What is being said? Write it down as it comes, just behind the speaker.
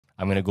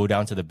I'm gonna go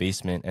down to the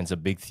basement, and it's a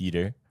big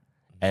theater,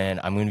 and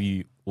I'm gonna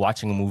be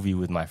watching a movie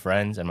with my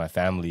friends and my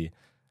family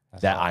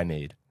that I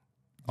made.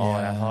 Oh,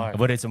 that's hard.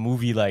 But it's a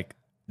movie like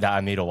that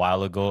I made a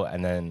while ago,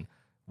 and then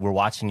we're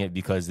watching it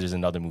because there's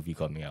another movie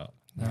coming out.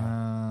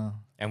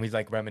 And we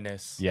like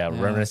reminisce. Yeah,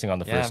 reminiscing on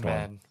the first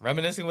one.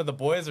 Reminiscing with the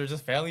boys or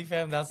just family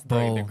fam. That's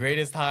the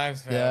greatest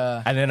times, fam.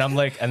 Yeah. And then I'm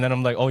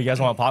like, oh, you guys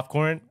want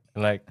popcorn?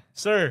 And like,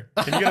 sir,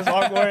 can you get us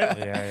popcorn?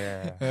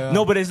 Yeah.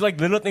 No, but it's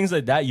like little things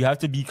like that. You have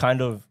to be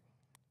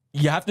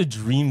you have to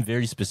dream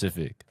very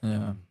specific.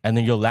 Yeah. And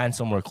then you'll land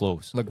somewhere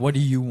close. Like, what do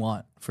you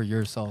want for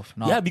yourself?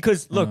 Yeah,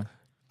 because look,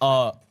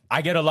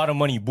 I get a lot of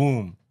money,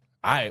 boom.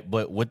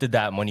 But what did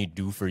that money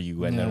do for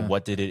you? And then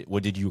what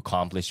did you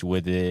accomplish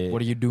with it?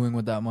 What are you doing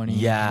with that money?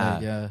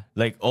 Yeah.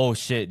 Like, oh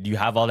shit, you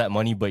have all that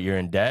money, but you're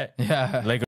in debt? Yeah. Like,